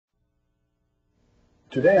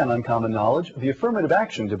Today on Uncommon Knowledge, the affirmative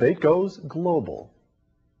action debate goes global.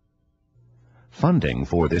 Funding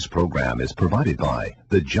for this program is provided by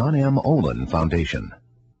the John M. Olin Foundation.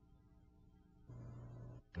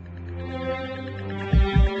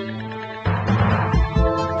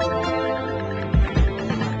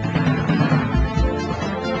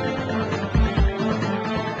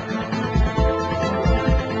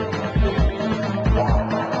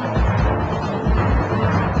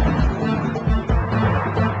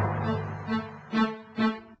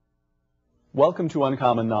 Welcome to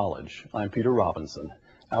Uncommon Knowledge. I'm Peter Robinson.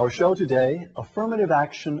 Our show today, Affirmative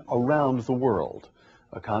Action Around the World,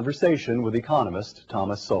 a conversation with economist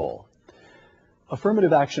Thomas Sowell.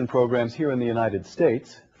 Affirmative action programs here in the United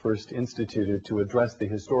States, first instituted to address the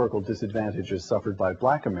historical disadvantages suffered by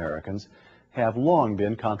black Americans, have long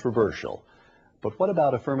been controversial. But what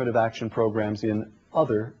about affirmative action programs in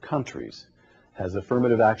other countries? Has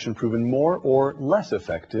affirmative action proven more or less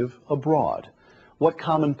effective abroad? What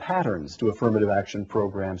common patterns do affirmative action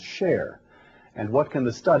programs share? And what can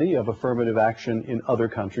the study of affirmative action in other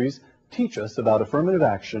countries teach us about affirmative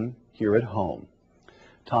action here at home?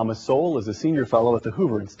 Thomas Sowell is a senior fellow at the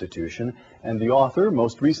Hoover Institution and the author,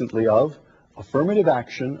 most recently, of Affirmative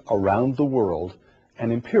Action Around the World,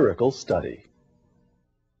 an Empirical Study.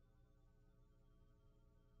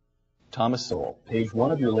 Thomas Sowell, page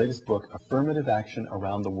 1 of your latest book, Affirmative Action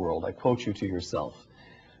Around the World. I quote you to yourself.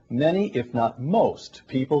 Many, if not most,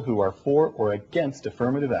 people who are for or against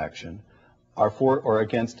affirmative action are for or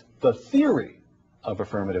against the theory of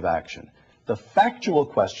affirmative action. The factual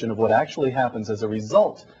question of what actually happens as a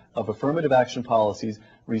result of affirmative action policies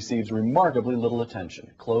receives remarkably little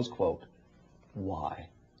attention. Close quote. Why?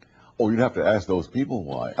 Oh, you'd have to ask those people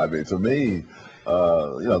why. I mean, to me,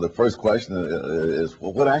 the first question is,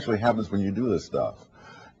 well, what actually happens when you do this stuff?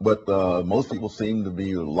 But most people seem to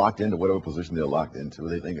be locked into whatever position they're locked into.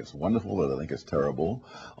 They think it's wonderful or they think it's terrible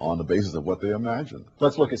on the basis of what they imagine.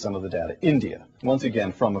 Let's look at some of the data. India, once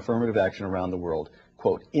again, from Affirmative Action Around the World.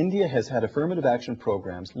 Quote, India has had affirmative action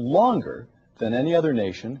programs longer than any other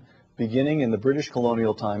nation, beginning in the British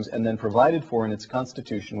colonial times and then provided for in its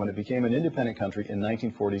constitution when it became an independent country in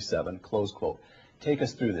 1947. Close quote. Take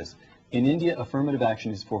us through this. In India, affirmative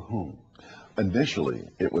action is for whom? Initially,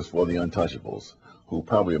 it was for the untouchables, who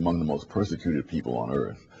probably among the most persecuted people on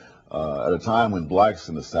earth. At a time when blacks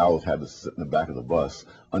in the South had to sit in the back of the bus,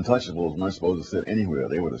 untouchables weren't supposed to sit anywhere.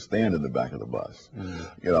 They were to stand in the back of the bus.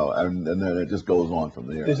 And then it just goes on from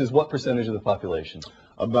there. This is what percentage of the population?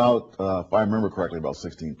 About, if I remember correctly, about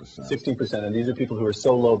 16%. 16%, and these are people who are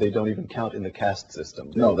so low they don't even count in the caste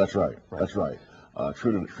system. No, that's right. That's right.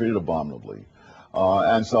 Treated abominably.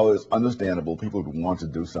 And so it's understandable people would want to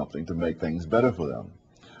do something to make things better for them.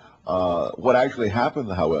 What actually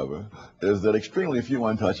happened, however, is that extremely few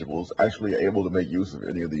untouchables actually are able to make use of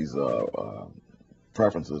any of these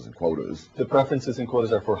preferences and quotas. The preferences and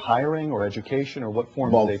quotas are for hiring or education, or what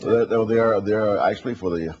form do they take? They're actually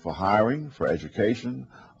for hiring, for education,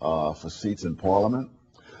 for seats in Parliament.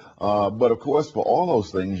 But of course, for all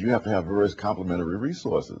those things, you have to have various complementary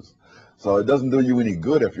resources. So it doesn't do you any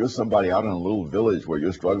good if you're somebody out in a little village where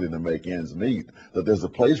you're struggling to make ends meet, that there's a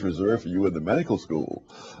place reserved for you in the medical school,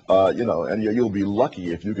 and you'll be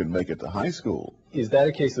lucky if you can make it to high school. Is that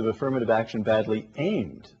a case of affirmative action badly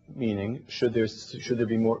aimed? Meaning, should there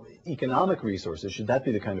be more economic resources? Should that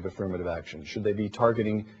be the kind of affirmative action? Should they be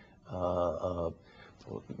targeting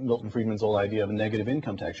Milton Friedman's old idea of a negative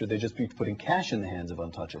income tax? Should they just be putting cash in the hands of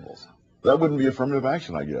untouchables? That wouldn't be affirmative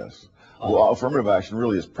action, I guess. Well, affirmative action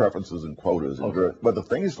really is preferences and quotas. Okay. But the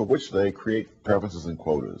things for which they create preferences and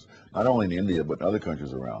quotas, not only in India but in other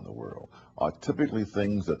countries around the world, are typically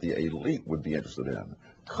things that the elite would be interested in.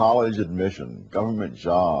 College admission, government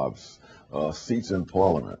jobs, seats in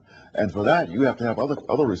Parliament. And for that, you have to have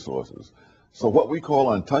other resources. So what we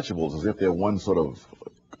call untouchables, as if they're one sort of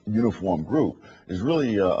uniform group, is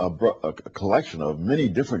really a collection of many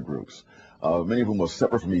different groups. Many of them are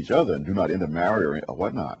separate from each other and do not intermarry or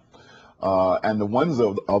whatnot. And the ones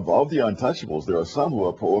of the untouchables, there are some who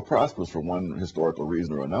are prosperous for one historical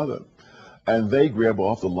reason or another. And they grab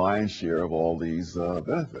off the lion's share of all these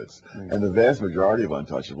benefits. And the vast majority of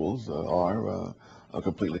untouchables are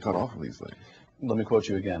completely cut off from these things. Let me quote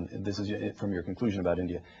you again. This is from your conclusion about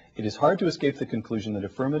India. It is hard to escape the conclusion that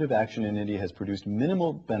affirmative action in India has produced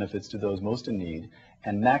minimal benefits to those most in need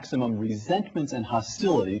and maximum resentments and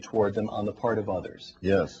hostility toward them on the part of others.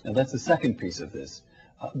 Yes. Now that's the second piece of this.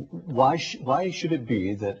 Why should it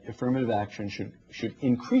be that affirmative action should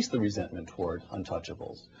increase the resentment toward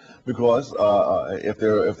untouchables? Because if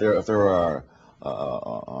there are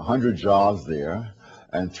 100 jobs there,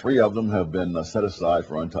 and 3 of them have been set aside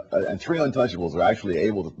for, and 3 untouchables are actually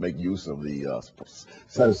able to make use of the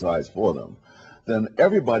set-asides for them. Then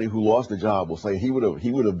everybody who lost a job will say he would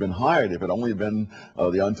have been hired if it only been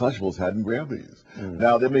the untouchables hadn't grabbed these.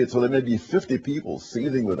 Now there may be 50 people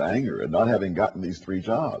seething with anger and not having gotten these 3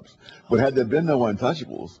 jobs, but had there been no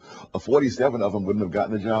untouchables, 47 of them wouldn't have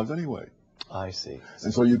gotten the jobs anyway. I see.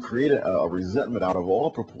 And so you create a resentment out of all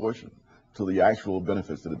proportion to the actual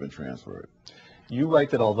benefits that have been transferred. You write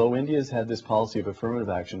that although India has had this policy of affirmative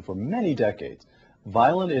action for many decades,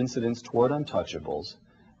 violent incidents toward untouchables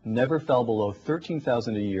never fell below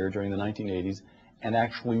 13,000 a year during the 1980s and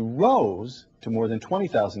actually rose to more than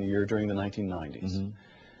 20,000 a year during the 1990s.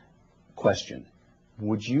 Question: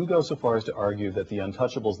 would you go so far as to argue that the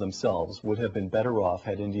untouchables themselves would have been better off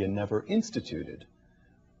had India never instituted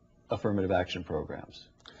affirmative action programs?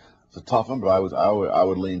 It's a tough one, but I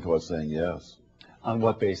would lean towards saying yes. On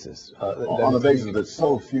what basis? On the basis that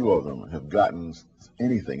so few of them have gotten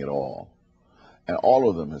anything at all, and all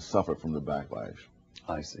of them have suffered from the backlash.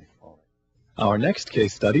 I see. Our next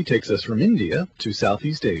case study takes us from India to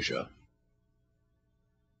Southeast Asia.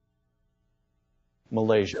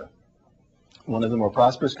 Malaysia, one of the more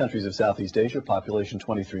prosperous countries of Southeast Asia, population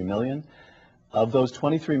 23 million. Of those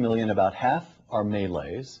 23 million, about half are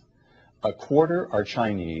Malays, a quarter are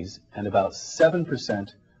Chinese, and about 7%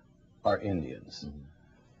 are Indians.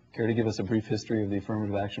 Care to give us a brief history of the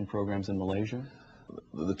affirmative action programs in Malaysia?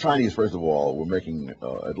 The Chinese, first of all, were making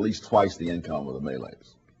at least twice the income of the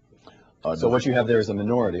Malays. So what you have there is a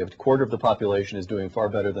minority. A quarter of the population is doing far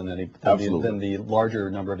better than the larger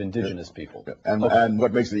number of indigenous people. And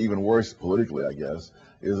what makes it even worse politically, I guess,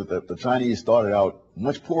 is that the Chinese started out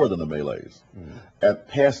much poorer than the Malays and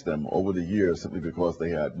passed them over the years simply because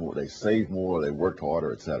they had more, they saved more, they worked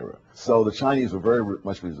harder, etc. So the Chinese were very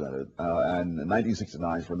much resented, and in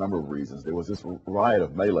 1969, for a number of reasons, there was this riot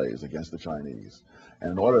of Malays against the Chinese.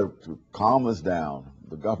 And in order to calm this down,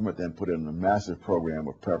 the government then put in a massive program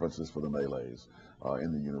of preferences for the Malays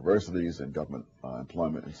in the universities and government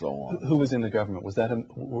employment and so on. Who was in the government? Was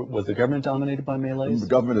the government dominated by Malays? The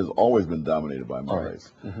government has always been dominated by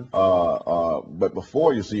Malays. But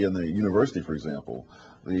before, you see, in the university, for example,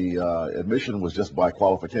 the admission was just by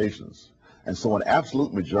qualifications. And so an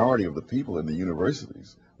absolute majority of the people in the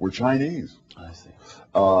universities were Chinese. I see.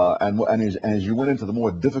 And as you went into the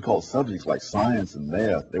more difficult subjects like science and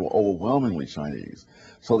math, they were overwhelmingly Chinese.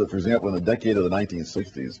 So that, for example, in the decade of the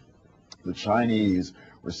 1960s, the Chinese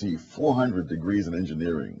received 400 degrees in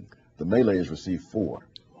engineering. The Malays received 4.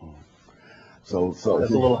 So that's a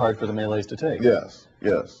little hard for the Malays to take. Yes,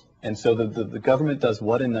 yes. And so the government does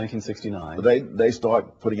what in 1969? They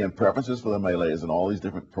start putting in preferences for the Malays in all these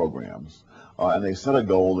different programs. And they set a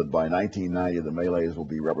goal that by 1990, the Malays will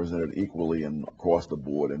be represented equally and across the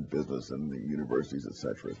board in business and the universities,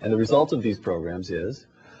 etc. And the result of these programs is?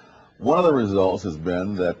 One of the results has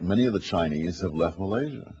been that many of the Chinese have left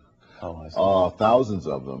Malaysia. Oh, I see. Thousands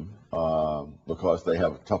of them, because they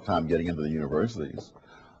have a tough time getting into the universities,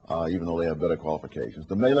 even though they have better qualifications.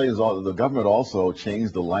 The Malays, the government also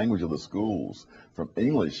changed the language of the schools from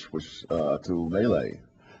English to Malay.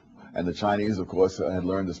 And the Chinese, of course, had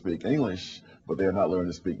learned to speak English, but they had not learned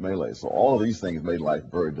to speak Malay. So all of these things made life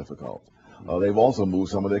very difficult. They've also moved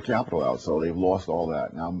some of their capital out, so they've lost all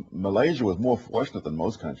that. Now, Malaysia was more fortunate than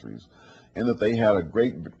most countries in that they had a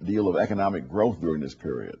great deal of economic growth during this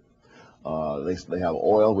period. They have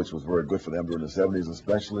oil, which was very good for them during the 70s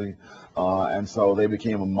especially, and so they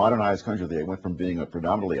became a modernized country. They went from being a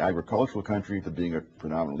predominantly agricultural country to being a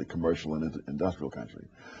predominantly commercial and industrial country.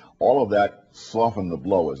 All of that softened the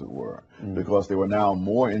blow, as it were, because there were now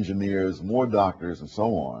more engineers, more doctors, and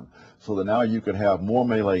so on, so that now you could have more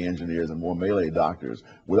Malay engineers and more Malay doctors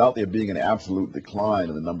without there being an absolute decline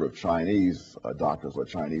in the number of Chinese doctors or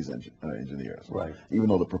Chinese engineers. Right. Even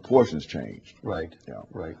though the proportions changed. Right. Yeah.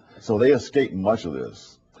 Right. So they escaped much of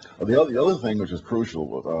this. The other thing which is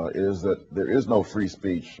crucial is that there is no free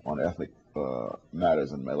speech on ethnic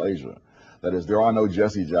matters in Malaysia. That is, there are no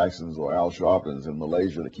Jesse Jacksons or Al Sharptons in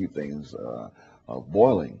Malaysia to keep things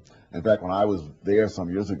boiling. In fact, when I was there some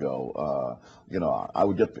years ago, I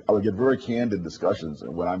would get very candid discussions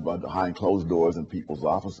when I'm behind closed doors in people's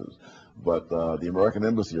offices. But the American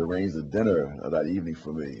Embassy arranged a dinner that evening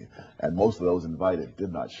for me, and most of those invited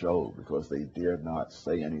did not show because they dared not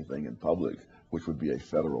say anything in public, which would be a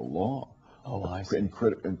federal law. Oh, I see. In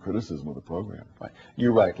criticism of the program. Right.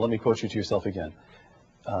 You're right. Let me quote you to yourself again.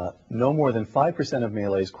 No more than 5% of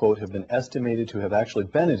Malays, quote, have been estimated to have actually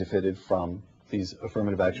benefited from these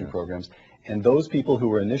affirmative action programs, and those people who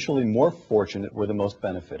were initially more fortunate were the most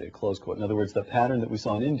benefited, close quote. In other words, the pattern that we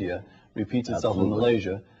saw in India repeats itself in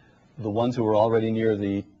Malaysia. the ones who are already near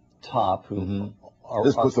the top, who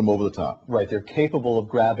this puts them over the top. Right, they're capable of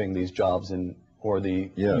grabbing these jobs or the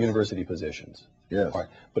Yes. university positions. Yes. All right,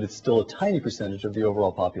 but it's still a tiny percentage of the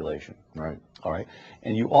overall population. Right. All right,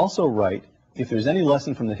 and you also write, if there's any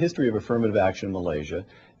lesson from the history of affirmative action in Malaysia,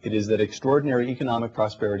 it is that extraordinary economic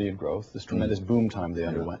prosperity and growth, this tremendous boom time they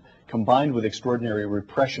underwent, combined with extraordinary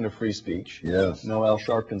repression of free speech, Yes. no Al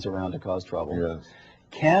Sharptons around to cause trouble, Yes.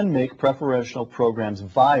 can make preferential programs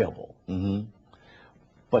viable. Mm-hmm.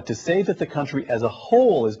 But to say that the country as a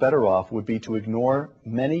whole is better off would be to ignore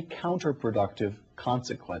many counterproductive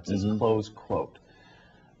consequences, close quote.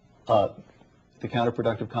 The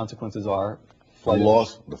counterproductive consequences are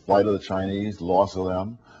The flight of the Chinese, loss of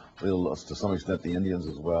them, to some extent the Indians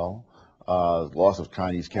as well, loss of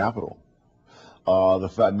Chinese capital. The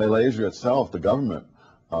fact Malaysia itself, the government,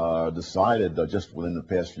 decided just within the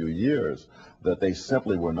past few years that they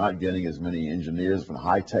simply were not getting as many engineers and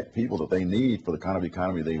high-tech people that they need for the kind of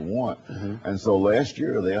economy they want. And so last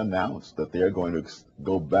year they announced that they're going to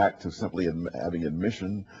go back to simply having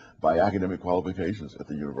admission by academic qualifications at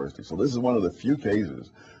the university. So this is one of the few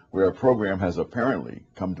cases where a program has apparently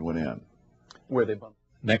come to an end.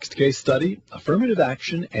 Next case study, affirmative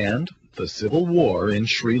action and the civil war in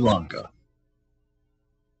Sri Lanka.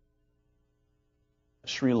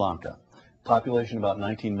 Sri Lanka. Population about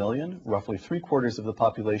 19 million, roughly 3/4 of the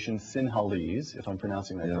population Sinhalese, if I'm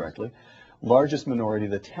pronouncing that correctly. Largest minority,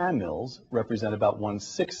 the Tamils, represent about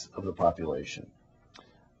 1/6 of the population.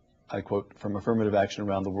 I quote from Affirmative Action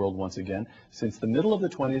Around the World once again, since the middle of the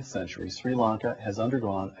 20th century, Sri Lanka has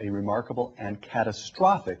undergone a remarkable and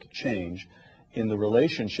catastrophic change in the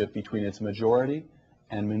relationship between its majority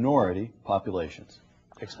and minority populations.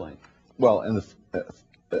 Explain. Well,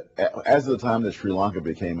 as of the time that Sri Lanka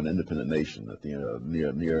became an independent nation at the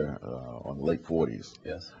on the late 40s,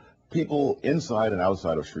 yes, people inside and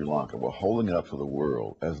outside of Sri Lanka were holding it up to the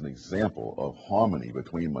world as an example of harmony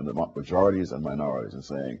between majorities and minorities, and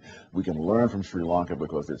saying we can learn from Sri Lanka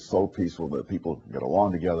because it's so peaceful that people get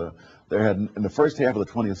along together. In the first half of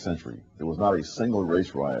the 20th century, there was not a single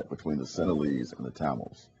race riot between the Sinhalese and the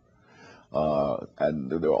Tamils. And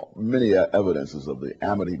there are many evidences of the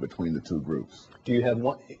amity between the two groups. Do you have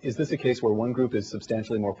one? Is this a case where one group is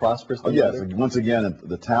substantially more prosperous than the other? Yes. Once again,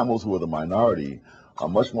 the Tamils, who are the minority, are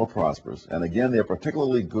much more prosperous. And again, they're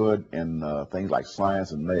particularly good in things like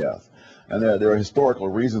science and math. And there are historical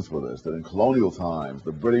reasons for this, that in colonial times,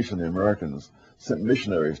 the British and the Americans sent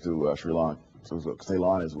missionaries to Sri Lanka,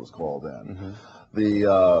 Ceylon as it was called then.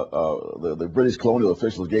 The British colonial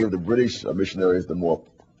officials gave the British missionaries the more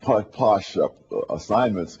posh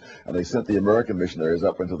assignments, and they sent the American missionaries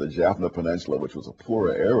up into the Jaffna Peninsula, which was a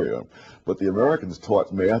poorer area. But the Americans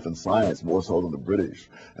taught math and science more so than the British.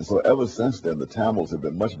 And so ever since then, the Tamils have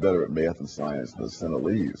been much better at math and science than the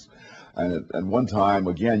Sinhalese. And one time,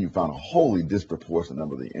 again, you found a wholly disproportionate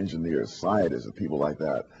number of the engineers, scientists, and people like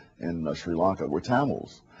that in Sri Lanka were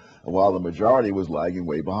Tamils, while the majority was lagging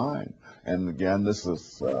way behind. And again, this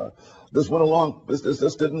went along. This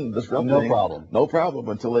didn't disrupt anything. No problem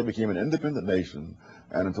until they became an independent nation,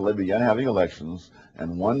 and until they began having elections.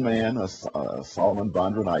 And one man, Solomon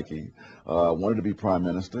Bandaranaike, wanted to be prime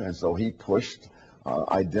minister, and so he pushed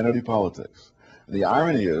identity politics. And the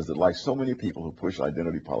irony is that, like so many people who push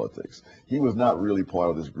identity politics, he was not really part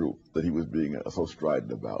of this group that he was being so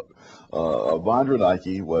strident about.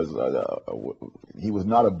 Bandaranaike was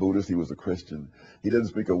not a Buddhist; he was a Christian. He didn't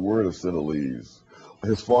speak a word of Sinhalese.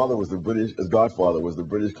 His godfather was the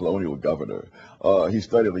British colonial governor. He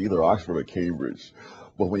studied at either Oxford or Cambridge.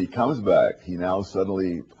 But when he comes back, he now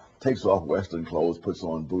suddenly takes off Western clothes, puts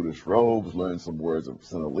on Buddhist robes, learns some words of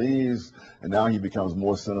Sinhalese, and now he becomes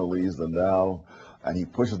more Sinhalese than thou. And he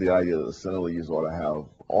pushes the idea that the Sinhalese ought to have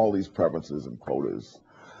all these preferences and quotas.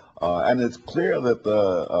 And it's clear that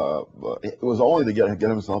it was only to get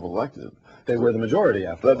himself elected. They were the majority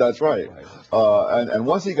after all. That's right. And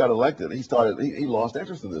once he got elected, he lost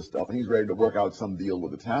interest in this stuff, and he's ready to work out some deal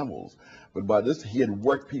with the Tamils. But by this, he had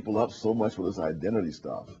worked people up so much with this identity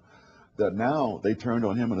stuff that now they turned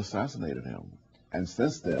on him and assassinated him. And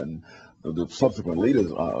since then, the subsequent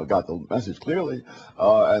leaders got the message clearly,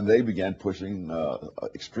 and they began pushing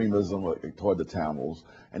extremism toward the Tamils.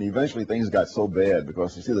 And eventually things got so bad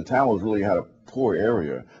because, you see, the Tamils really had a poor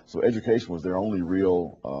area, so education was their only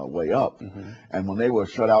real way up. And when they were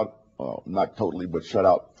shut out, not totally, but shut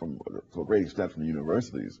out to a great extent from the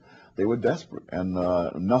universities, they were desperate, and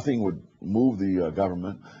nothing would move the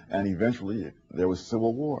government, and eventually there was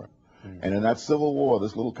civil war. And in that civil war,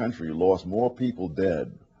 this little country lost more people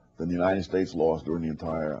dead than the United States lost during the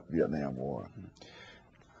entire Vietnam War.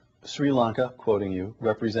 Sri Lanka, quoting you,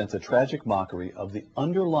 represents a tragic mockery of the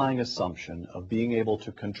underlying assumption of being able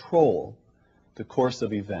to control the course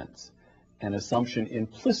of events, an assumption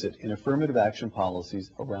implicit in affirmative action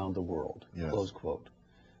policies around the world, Yes. close quote.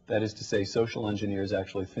 That is to say, social engineers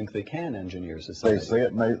actually think they can engineer society. They say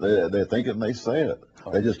it, they think it, and they say it.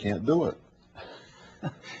 Oh. They just can't do it.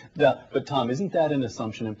 Yeah, but Tom, isn't that an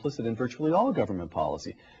assumption implicit in virtually all government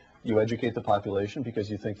policy? You educate the population because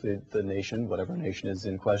you think that the nation, whatever nation is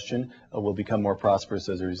in question, will become more prosperous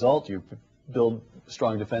as a result. You build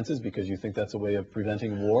strong defenses because you think that's a way of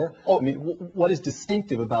preventing war. Oh. I mean, what is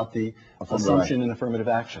distinctive about the assumption in affirmative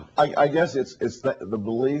action? I guess it's the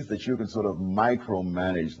belief that you can sort of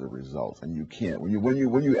micromanage the results, and you can't. When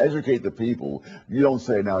you educate the people, you don't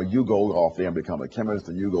say, now you go off there and become a chemist,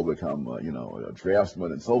 and you go become a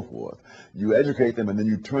draftsman and so forth. You educate them, and then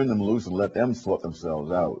you turn them loose and let them sort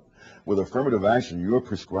themselves out. With affirmative action, you're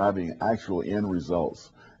prescribing actual end results,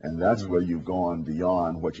 and that's where you've gone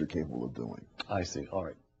beyond what you're capable of doing. I see. All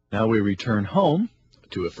right. Now we return home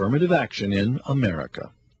to affirmative action in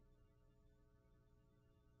America.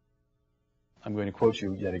 I'm going to quote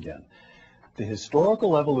you yet again. The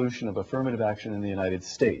historical evolution of affirmative action in the United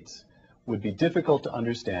States would be difficult to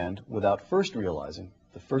understand without first realizing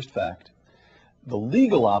the first fact, the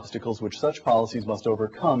legal obstacles which such policies must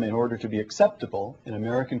overcome in order to be acceptable in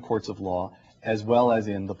American courts of law as well as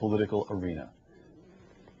in the political arena.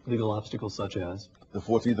 Legal obstacles such as? The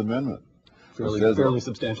 14th Amendment. Fairly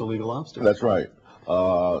substantial legal obstacles. That's right.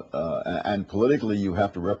 And politically, you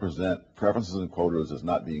have to represent preferences and quotas as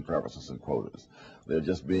not being preferences and quotas. They're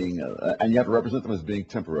just being, and you have to represent them as being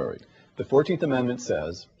temporary. The 14th Amendment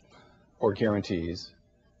says, or guarantees,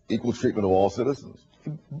 equal treatment of all citizens.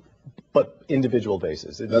 But individual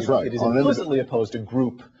basis. That's right. It is implicitly opposed to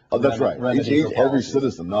group. Oh, that's right. Every policies.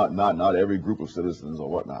 citizen, not every group of citizens or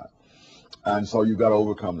whatnot. And so you've got to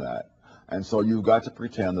overcome that. And so you've got to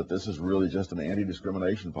pretend that this is really just an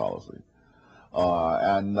anti-discrimination policy.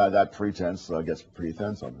 And that pretense gets pretty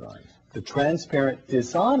thin sometimes. The transparent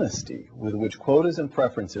dishonesty with which quotas and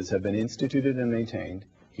preferences have been instituted and maintained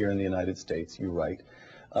here in the United States, you write,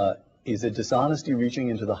 is a dishonesty reaching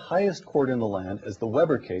into the highest court in the land, as the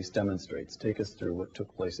Weber case demonstrates. Take us through what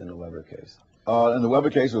took place in the Weber case. In the Weber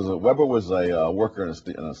case, Weber was a worker in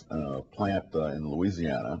a plant in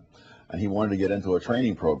Louisiana, and he wanted to get into a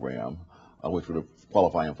training program which would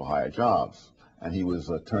qualify him for higher jobs. And he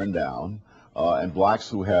was turned down, and blacks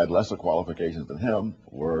who had lesser qualifications than him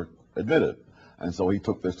were admitted. And so he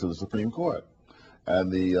took this to the Supreme Court.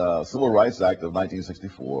 And the Civil Rights Act of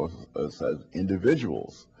 1964 says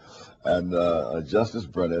individuals. And Justice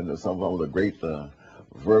Brennan, someone with a great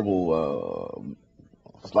verbal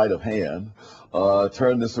sleight of hand,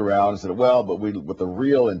 turned this around and said, well, but the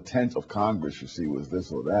real intent of Congress, you see, was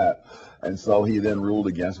this or that. And so he then ruled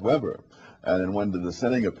against Weber. And then when the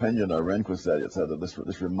dissenting opinion, Rehnquist said that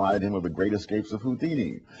this reminded him of the great escapes of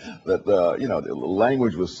Houdini, that the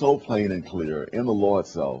language was so plain and clear in the law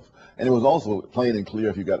itself, and it was also plain and clear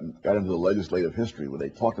if you got into the legislative history where they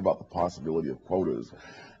talked about the possibility of quotas.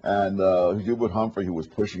 And Hubert Humphrey, who was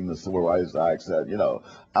pushing the Civil Rights Act, said,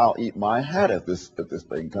 I'll eat my hat if this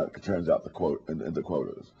thing turns out into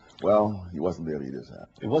quotas. Well, he wasn't there to eat his hat.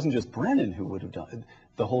 It wasn't just Brennan who would have done it.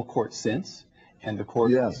 The whole court since. And the court,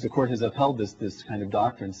 yes. The court has upheld this kind of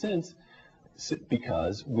doctrine since,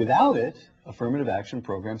 because without it, affirmative action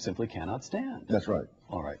programs simply cannot stand. That's right.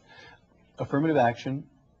 All right. Affirmative action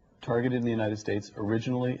targeted in the United States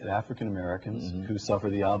originally at African Americans who suffer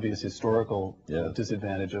the obvious historical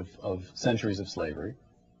disadvantage of centuries of slavery.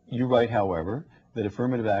 You write, however, that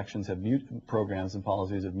affirmative actions have programs and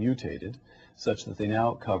policies have mutated such that they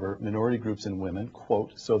now cover minority groups and women,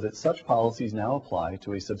 quote, so that such policies now apply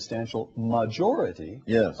to a substantial majority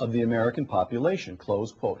of the American population,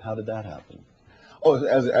 close quote. How did that happen? Oh,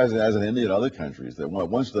 as in India and other countries, that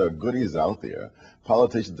once there are goodies out there,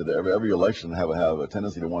 politicians at every election have a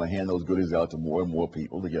tendency to want to hand those goodies out to more and more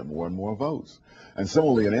people to get more and more votes. And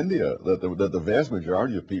similarly in India, that the vast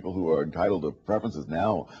majority of people who are entitled to preferences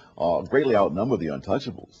now greatly outnumber the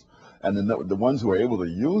untouchables. And then the ones who are able to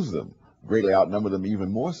use them greatly outnumber them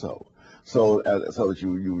even more so. So that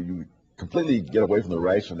you completely get away from the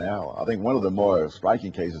rationale. I think one of the more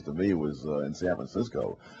striking cases to me was in San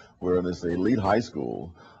Francisco, where in this elite high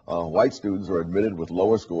school, white students are admitted with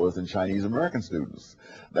lower scores than Chinese American students.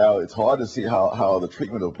 Now, it's hard to see how the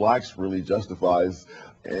treatment of blacks really justifies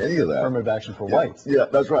any of that. Affirmative action for whites. Yeah,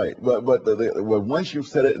 that's right. But once you've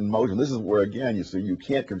set it in motion, this is where, again, you see, you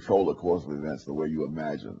can't control the course of events the way you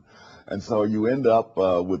imagine. And so you end up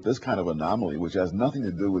with this kind of anomaly, which has nothing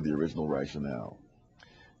to do with the original rationale.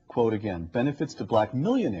 Quote again, benefits to black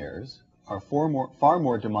millionaires are far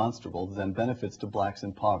more demonstrable than benefits to blacks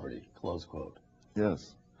in poverty, close quote.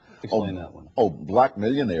 Yes. Explain that one. Oh, black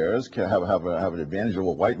millionaires can have an advantage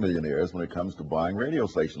over white millionaires when it comes to buying radio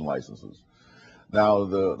station licenses. Now,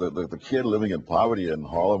 the kid living in poverty in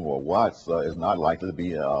Harlem or Watts is not likely to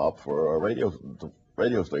be up for a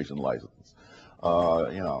radio station license.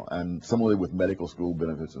 And similarly with medical school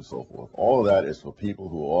benefits and so forth. All of that is for people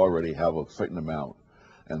who already have a certain amount,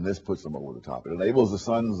 and this puts them over the top. It enables the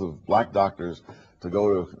sons of black doctors to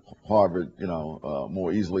go to Harvard,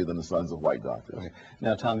 more easily than the sons of white doctors. Okay.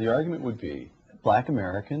 Now, Tom, the argument would be black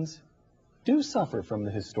Americans do suffer from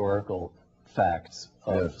the historical facts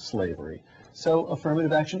of slavery. So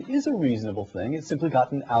affirmative action is a reasonable thing. It's simply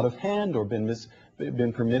gotten out of hand or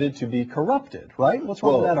been permitted to be corrupted, right? What's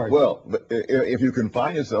wrong with that argument? Well, but if you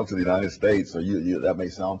confine yourself to the United States, that may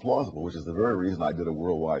sound plausible, which is the very reason I did a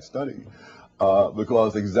worldwide study.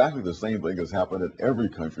 Because exactly the same thing has happened in every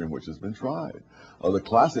country in which it's been tried. The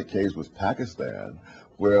classic case was Pakistan,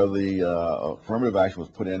 where the affirmative action was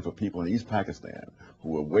put in for people in East Pakistan who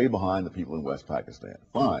were way behind the people in West Pakistan.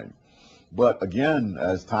 Fine. But again,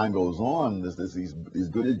 as time goes on, these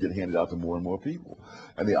goodies get handed out to more and more people.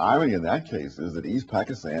 And the irony in that case is that East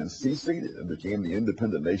Pakistan seceded and became the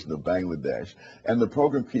independent nation of Bangladesh, and the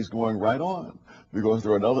program keeps going right on because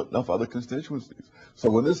there are enough other constituencies. So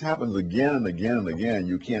when this happens again and again and again,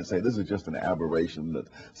 you can't say this is just an aberration, that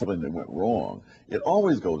something that went wrong. It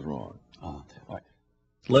always goes wrong. All right.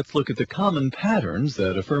 Let's look at the common patterns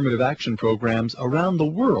that affirmative action programs around the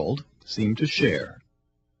world seem to share.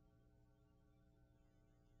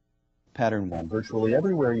 Pattern 1. Virtually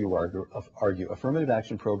everywhere you argue affirmative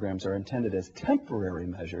action programs are intended as temporary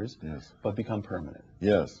measures, but become permanent.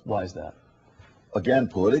 Yes. Why is that? Again,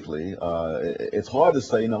 politically, it's hard to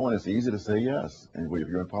say no and it's easy to say yes if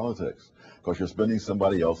you're in politics, because you're spending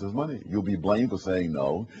somebody else's money. You'll be blamed for saying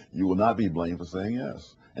no. You will not be blamed for saying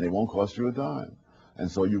yes, and it won't cost you a dime.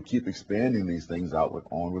 And so you keep expanding these things outward,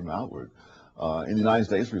 onward and outward. In the United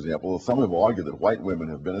States, for example, some have argued that white women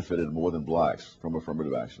have benefited more than blacks from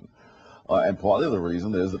affirmative action. And partly the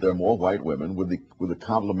reason is that there are more white women with the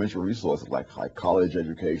complementary resources like college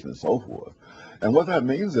education and so forth. And what that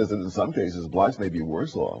means is that in some cases, blacks may be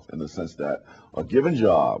worse off in the sense that a given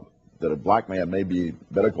job that a black man may be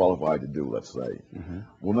better qualified to do, let's say,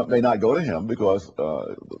 may not go to him because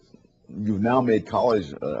you've now made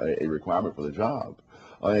college a requirement for the job.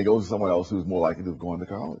 And it goes to someone else who's more likely to have gone to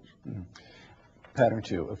college. Pattern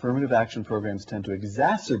 2. Affirmative action programs tend to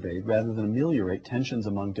exacerbate rather than ameliorate tensions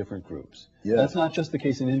among different groups. Yes. That's not just the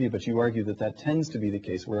case in India, but you argue that that tends to be the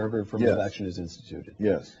case wherever affirmative action is instituted.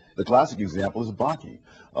 Yes. The classic example is Bakke.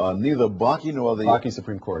 Neither Bakke nor the... Bakke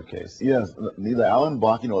Supreme Court case. Yes. Neither Alan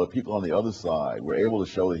Bakke nor the people on the other side were able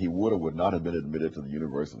to show that he would or would not have been admitted to the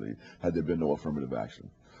university had there been no affirmative action.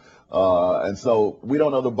 And so we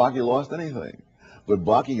don't know that Bakke lost anything. But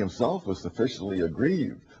Bakke himself was sufficiently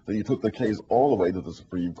aggrieved that he took the case all the way to the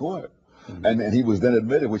Supreme Court. And he was then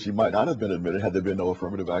admitted, which he might not have been admitted had there been no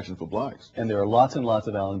affirmative action for blacks. And there are lots and lots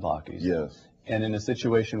of Alan Bakkes. Yes. And in a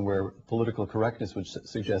situation where political correctness would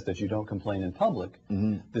suggest that you don't complain in public,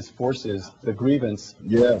 this forces the grievance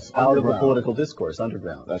out of the political discourse,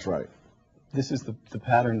 underground. That's right. This is the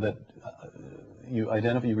pattern that you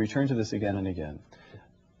identify. You return to this again and again.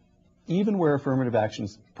 Even where affirmative action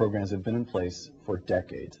programs have been in place for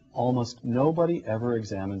decades, almost nobody ever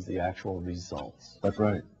examines the actual results. That's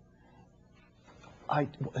right.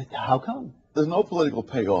 How come? There's no political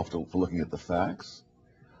payoff for looking at the facts.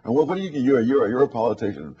 And what do you gain? You're a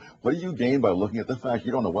politician. What do you gain by looking at the facts?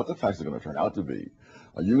 You don't know what the facts are going to turn out to be.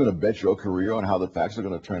 Are you going to bet your career on how the facts are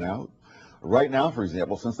going to turn out? Right now, for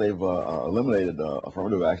example, since they've eliminated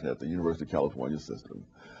affirmative action at the University of California system,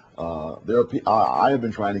 I have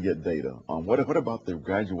been trying to get data on what about the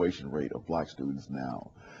graduation rate of black students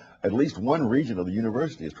now. At least one region of the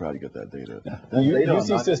university has tried to get that data. The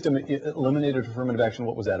UC system eliminated affirmative action,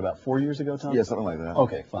 what was that, about 4 years ago, Tom? Yeah, something like that.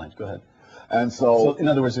 Okay, fine, go ahead. And so in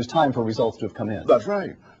other words, there's time for results to have come in. That's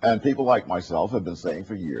right. And people like myself have been saying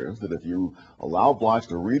for years that if you allow blacks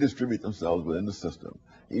to redistribute themselves within the system,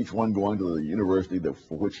 each one going to the university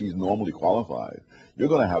for which he's normally qualified, you're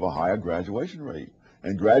going to have a higher graduation rate.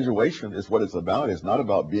 And graduation is what it's about. It's not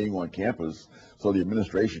about being on campus so the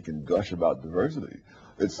administration can gush about diversity.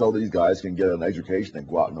 It's so these guys can get an education and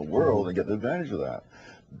go out in the world and get the advantage of that.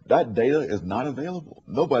 That data is not available.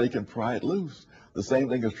 Nobody can pry it loose. The same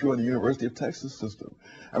thing is true in the University of Texas system.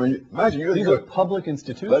 I mean, imagine these are public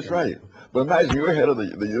institutions. That's right. But imagine you're head of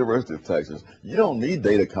the University of Texas. You don't need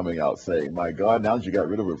data coming out saying, my God, now that you got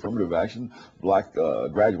rid of affirmative action, black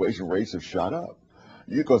graduation rates have shot up.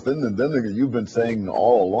 Because then you've been saying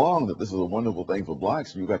all along that this is a wonderful thing for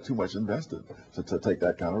blacks. You've got too much invested to take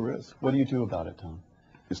that kind of risk. What do you do about it, Tom?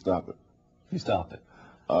 You stop it. You stop it.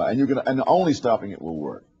 And only stopping it will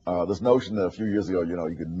work. This notion that a few years ago,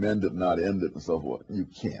 you could mend it, not end it, and so forth, you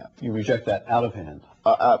can't. You reject that out of hand.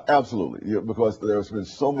 Absolutely, because there's been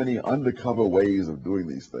so many undercover ways of doing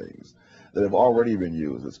these things that have already been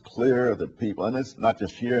used. It's clear that people, and it's not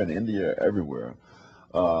just here in India, everywhere,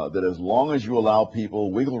 that as long as you allow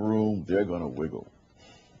people wiggle room, they're going to wiggle.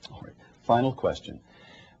 All right. Final question.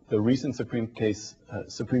 The recent Supreme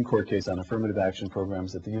Court case on affirmative action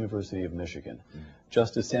programs at the University of Michigan.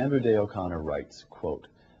 Justice Sandra Day O'Connor writes, quote,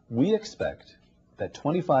 "We expect that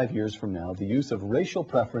 25 years from now, the use of racial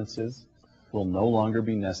preferences will no longer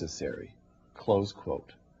be necessary." Close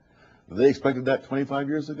quote. They expected that 25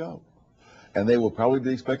 years ago, and they will probably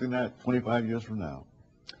be expecting that 25 years from now.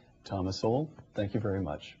 Thomas Sowell, thank you very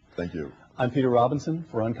much. Thank you. I'm Peter Robinson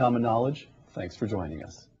for Uncommon Knowledge. Thanks for joining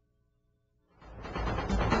us.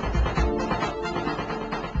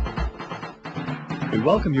 We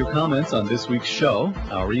welcome your comments on this week's show.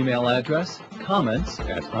 Our email address,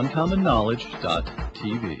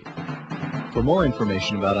 comments@uncommonknowledge.tv. For more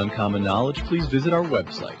information about Uncommon Knowledge, please visit our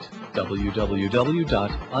website,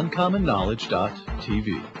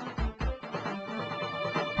 www.uncommonknowledge.tv.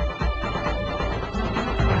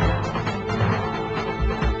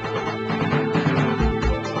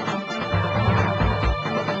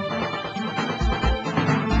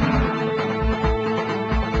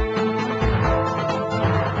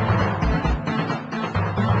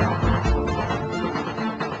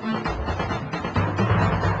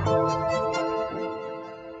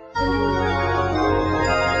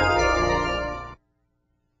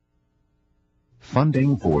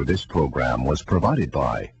 Funding for this program was provided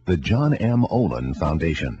by the John M. Olin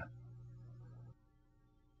Foundation.